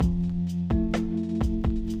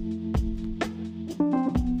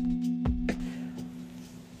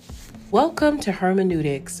Welcome to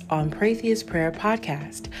Hermeneutics on Pratheus Prayer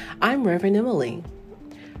Podcast. I'm Reverend Emily.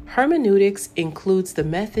 Hermeneutics includes the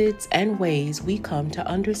methods and ways we come to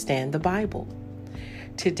understand the Bible.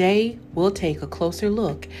 Today, we'll take a closer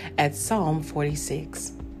look at Psalm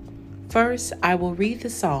 46. First, I will read the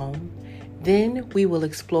psalm. Then we will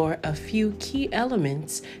explore a few key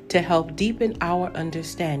elements to help deepen our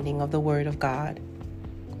understanding of the Word of God.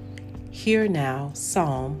 Hear now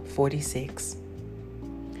Psalm 46.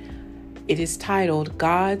 It is titled,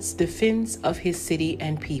 God's Defense of His City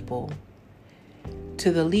and People.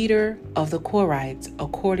 To the leader of the Korites,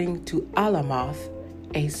 according to Alamoth,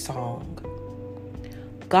 a song.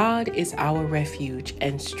 God is our refuge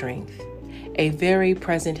and strength, a very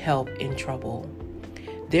present help in trouble.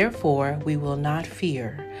 Therefore we will not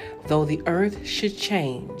fear, though the earth should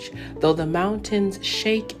change, though the mountains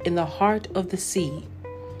shake in the heart of the sea,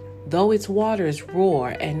 though its waters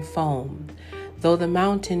roar and foam, though the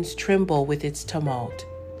mountains tremble with its tumult.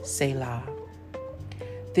 Selah.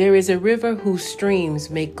 There is a river whose streams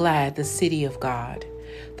make glad the city of God,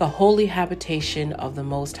 the holy habitation of the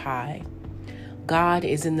Most High. God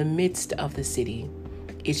is in the midst of the city.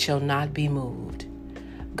 It shall not be moved.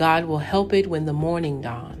 God will help it when the morning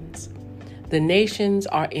dawns. The nations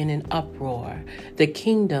are in an uproar. The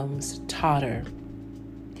kingdoms totter.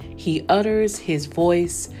 He utters his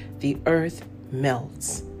voice. The earth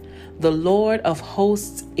melts. The Lord of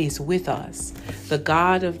hosts is with us. The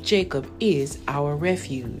God of Jacob is our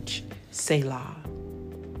refuge. Selah.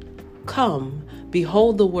 Come,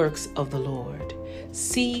 behold the works of the Lord.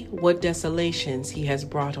 See what desolations he has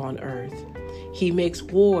brought on earth. He makes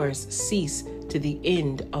wars cease to the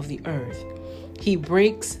end of the earth. He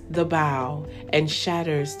breaks the bow and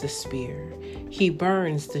shatters the spear. He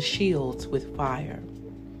burns the shields with fire.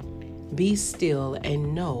 Be still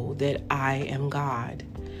and know that I am God.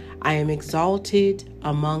 I am exalted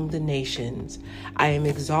among the nations. I am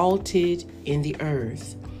exalted in the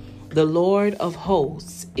earth. The Lord of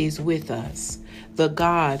hosts is with us. The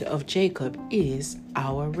God of Jacob is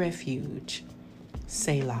our refuge.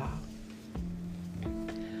 Selah.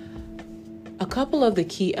 A couple of the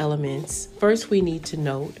key elements. First, we need to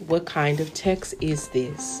note what kind of text is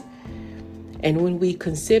this. And when we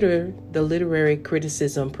consider the literary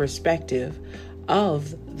criticism perspective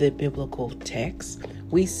of the biblical text,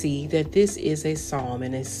 we see that this is a psalm,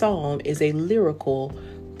 and a psalm is a lyrical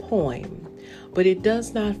poem. But it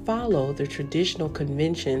does not follow the traditional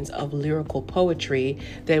conventions of lyrical poetry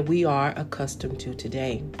that we are accustomed to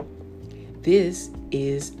today. This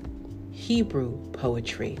is Hebrew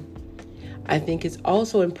poetry. I think it's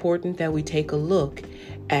also important that we take a look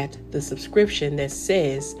at the subscription that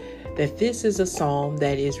says that this is a psalm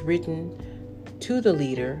that is written to the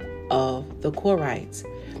leader of the Korites.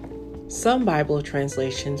 Some Bible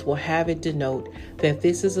translations will have it denote that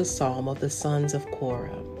this is a psalm of the sons of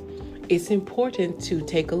Korah. It's important to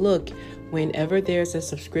take a look whenever there's a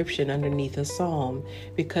subscription underneath a psalm,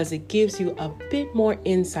 because it gives you a bit more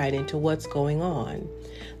insight into what's going on.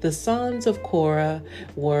 The sons of Korah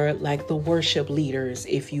were like the worship leaders,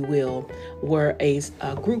 if you will, were a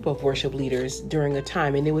group of worship leaders during a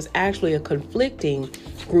time, and it was actually a conflicting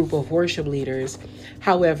group of worship leaders.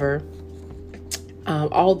 However,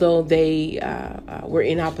 although they were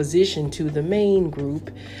in opposition to the main group,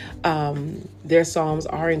 their psalms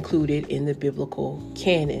are included in the biblical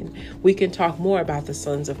canon. We can talk more about the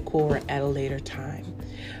sons of Korah at a later time,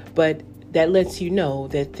 but that lets you know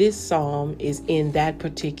that this psalm is in that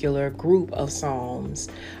particular group of psalms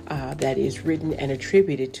that is written and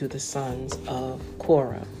attributed to the sons of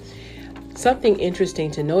Korah. Something interesting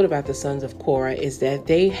to note about the sons of Korah is that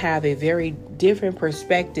they have a very different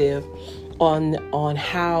perspective on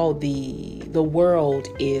how the world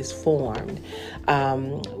is formed.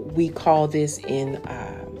 We call this in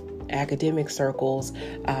academic circles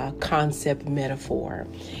concept metaphor.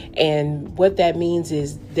 And what that means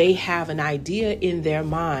is they have an idea in their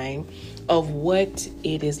mind of what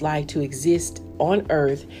it is like to exist on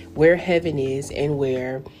earth, where heaven is and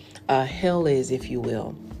where hell is, if you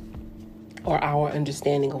will, or our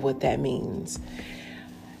understanding of what that means.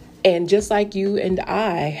 And just like you and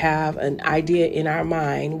I have an idea in our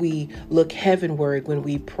mind, we look heavenward when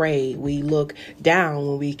we pray. We look down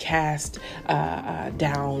when we cast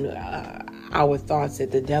down our thoughts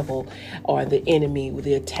at the devil or the enemy,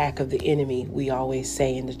 the attack of the enemy, we always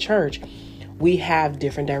say in the church. We have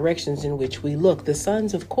different directions in which we look. The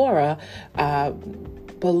sons of Korah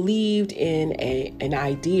believed in an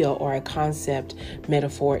idea or a concept,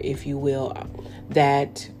 metaphor, if you will,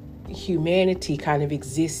 that humanity kind of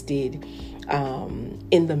existed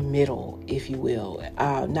in the middle, if you will,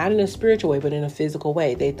 not in a spiritual way, but in a physical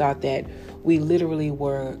way. They thought that we literally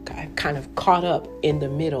were kind of caught up in the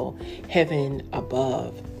middle, heaven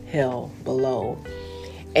above, hell below.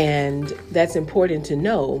 And that's important to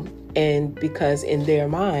know. And because in their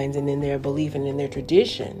minds and in their belief and in their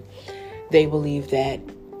tradition, they believe that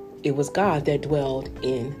it was God that dwelled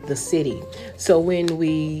in the city. So when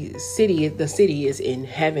the city is in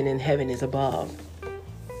heaven and heaven is above.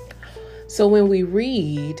 So when we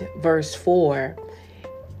read verse 4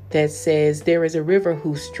 that says, there is a river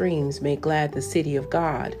whose streams make glad the city of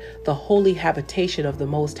God, the holy habitation of the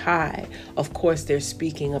Most High. Of course, they're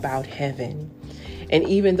speaking about heaven. And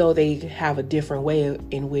even though they have a different way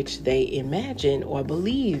in which they imagine or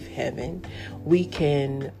believe heaven, we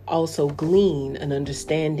can also glean an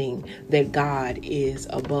understanding that God is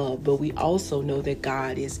above, but we also know that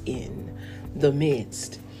God is in the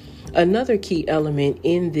midst. Another key element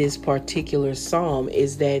in this particular psalm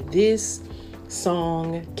is that this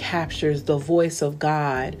song captures the voice of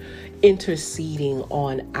God interceding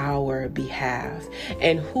on our behalf.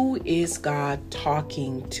 And who is God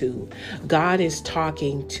talking to? God is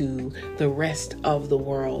talking to the rest of the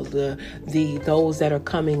world, those that are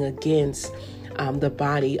coming against the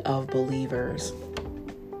body of believers.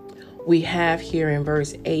 We have here in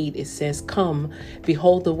verse 8, it says, come,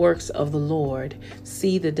 behold the works of the Lord.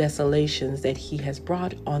 See the desolations that he has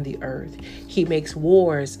brought on the earth. He makes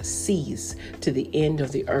wars cease to the end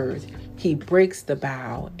of the earth. He breaks the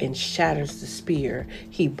bow and shatters the spear.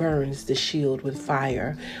 He burns the shield with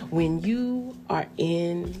fire. When you are,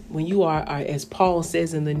 as Paul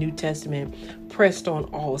says in the New Testament, pressed on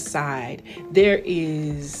all sides, there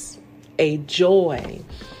is a joy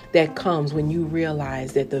that comes when you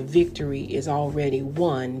realize that the victory is already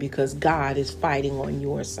won because God is fighting on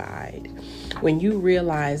your side. When you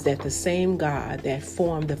realize that the same God that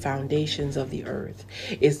formed the foundations of the earth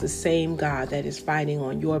is the same God that is fighting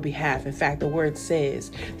on your behalf. In fact, the word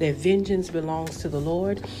says that vengeance belongs to the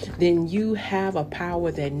Lord. Then you have a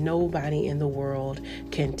power that nobody in the world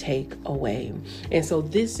can take away. And so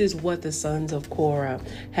this is what the sons of Korah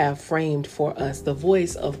have framed for us. The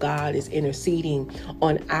voice of God is interceding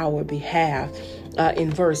on our behalf.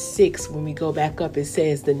 In verse 6, when we go back up, it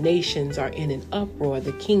says, the nations are in an uproar,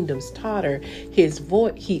 the kingdoms totter.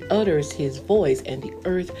 He utters his voice, and the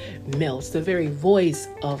earth melts. The very voice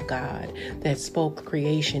of God that spoke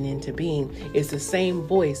creation into being is the same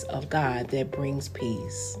voice of God that brings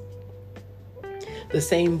peace. The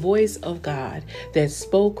same voice of God that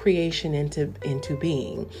spoke creation into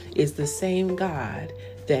being is the same God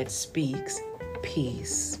that speaks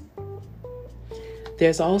peace.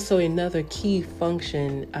 There's also another key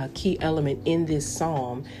element in this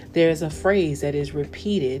psalm. There's a phrase that is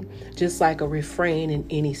repeated, just like a refrain in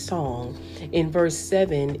any song. In verse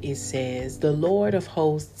 7, it says, the Lord of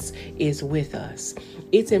hosts is with us.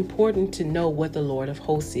 It's important to know what the Lord of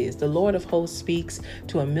hosts is. The Lord of hosts speaks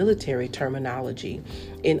to a military terminology.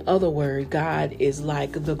 In other words, God is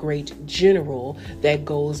like the great general that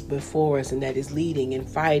goes before us and that is leading and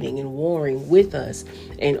fighting and warring with us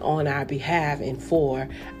and on our behalf and for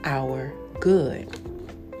our good.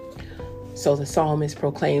 So the psalmist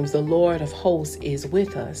proclaims, the Lord of hosts is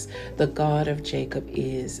with us. The God of Jacob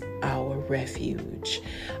is our refuge.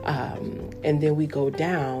 And then we go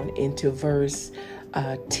down into verse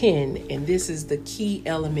 10, and this is the key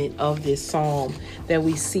element of this psalm that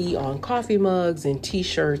we see on coffee mugs and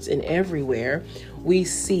t-shirts and everywhere. We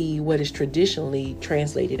see what is traditionally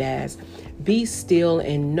translated as, be still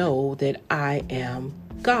and know that I am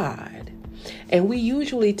God. And we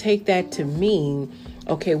usually take that to mean,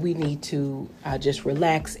 okay, we need to just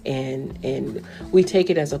relax, and we take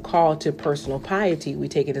it as a call to personal piety. We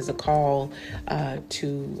take it as a call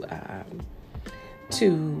to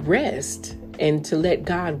rest and to let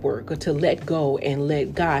God work, or to let go and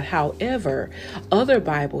let God. However, other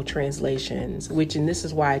Bible translations, and this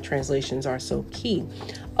is why translations are so key,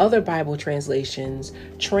 other Bible translations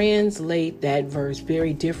translate that verse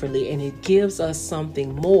very differently, and it gives us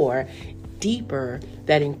something more deeper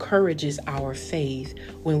that encourages our faith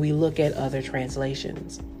when we look at other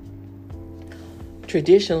translations.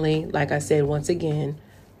 Traditionally, like I said, once again,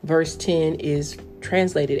 verse 10 is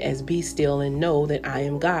translated as be still and know that I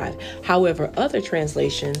am God. However, other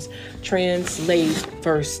translations translate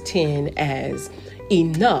verse 10 as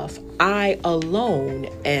enough, I alone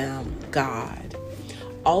am God.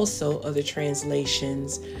 Also, other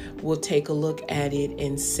translations will take a look at it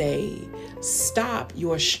and say, stop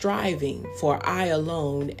your striving, for I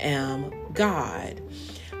alone am God.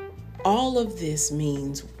 All of this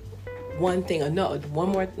means one thing,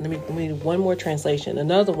 one more translation.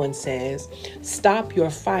 Another one says, stop your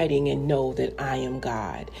fighting and know that I am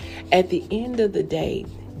God. At the end of the day,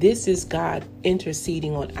 this is God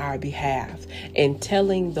interceding on our behalf and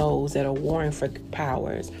telling those that are warring for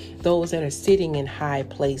powers, those that are sitting in high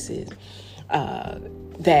places,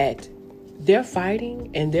 that their fighting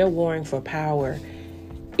and their warring for power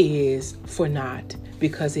is for naught,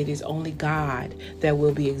 because it is only God that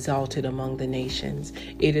will be exalted among the nations.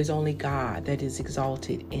 It is only God that is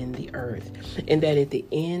exalted in the earth. And that at the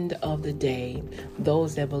end of the day,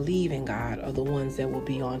 those that believe in God are the ones that will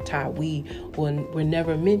be on top. We're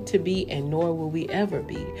never meant to be, and nor will we ever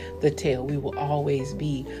be the tail. We will always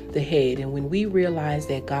be the head. And when we realize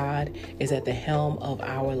that God is at the helm of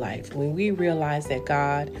our life, when we realize that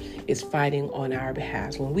God is fighting on our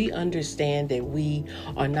behalf, when we understand that we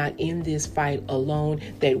are not in this fight alone,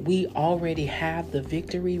 that we already have the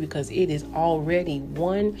victory because it is already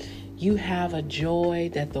won, you have a joy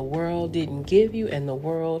that the world didn't give you and the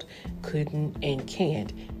world couldn't and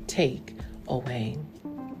can't take away.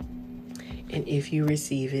 And if you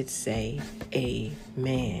receive it, say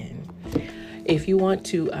amen. If you want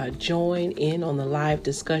to join in on the live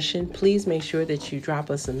discussion, please make sure that you drop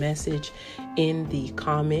us a message in the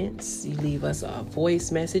comments. You leave us a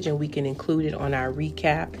voice message and we can include it on our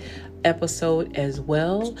recap episode as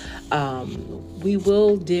well. We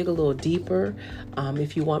will dig a little deeper.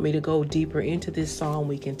 If you want me to go deeper into this song,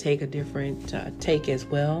 we can take a different take as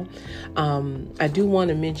well. I do want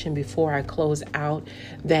to mention before I close out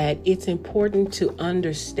that it's important to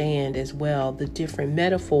understand as well the different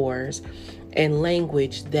metaphors and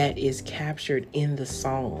language that is captured in the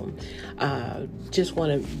psalm. Just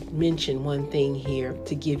want to mention one thing here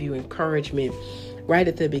to give you encouragement. Right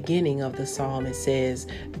at the beginning of the psalm, it says,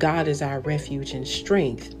 God is our refuge and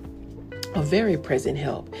strength, a very present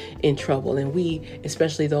help in trouble. And we,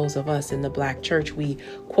 especially those of us in the Black church, we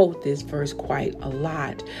quote this verse quite a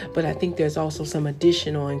lot. But I think there's also some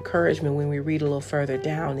additional encouragement when we read a little further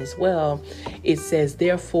down as well. It says,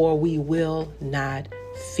 therefore we will not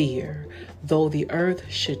fear, though the earth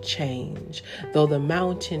should change, though the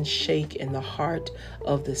mountains shake in the heart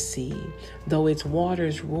of the sea, though its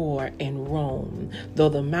waters roar and roam, though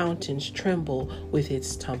the mountains tremble with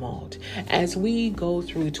its tumult. As we go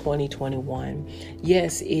through 2021,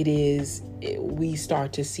 yes, we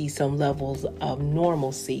start to see some levels of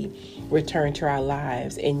normalcy return to our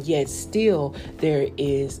lives, and yet still there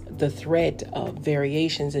is the threat of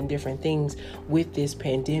variations and different things with this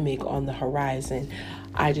pandemic on the horizon.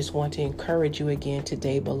 I just want to encourage you again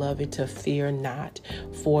today, beloved, to fear not,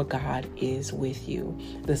 for God is with you.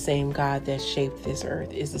 The same God that shaped this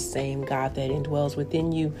earth is the same God that indwells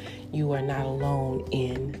within you. You are not alone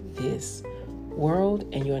in this world,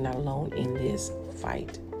 and you are not alone in this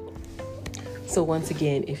fight. So once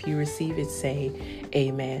again, if you receive it, say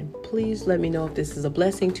amen. Please let me know if this is a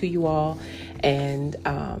blessing to you all, and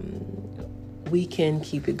we can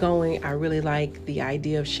keep it going. I really like the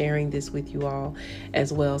idea of sharing this with you all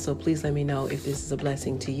as well. So please let me know if this is a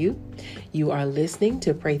blessing to you. You are listening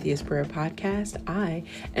to Pratheus Prayer Podcast. I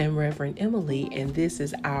am Reverend Emily, and this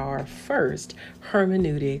is our first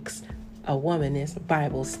Hermeneutics, a Womanist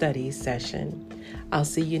Bible Study session. I'll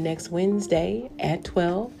see you next Wednesday at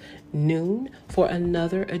 12 noon for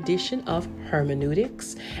another edition of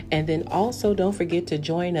Hermeneutics. And then also don't forget to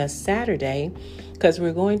join us Saturday, because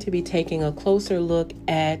we're going to be taking a closer look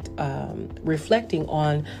at reflecting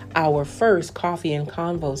on our first Coffee and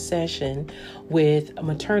Convo session with a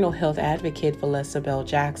maternal health advocate, Valessa Bell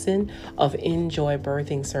Jackson of Enjoy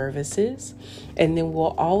Birthing Services. And then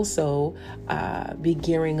we'll also be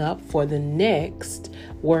gearing up for the next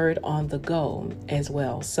Word on the Go as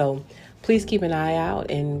well. So please keep an eye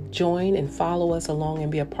out and join and follow us along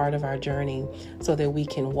and be a part of our journey so that we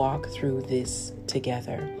can walk through this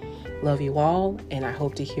together. Love you all, and I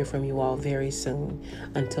hope to hear from you all very soon.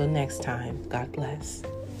 Until next time, God bless.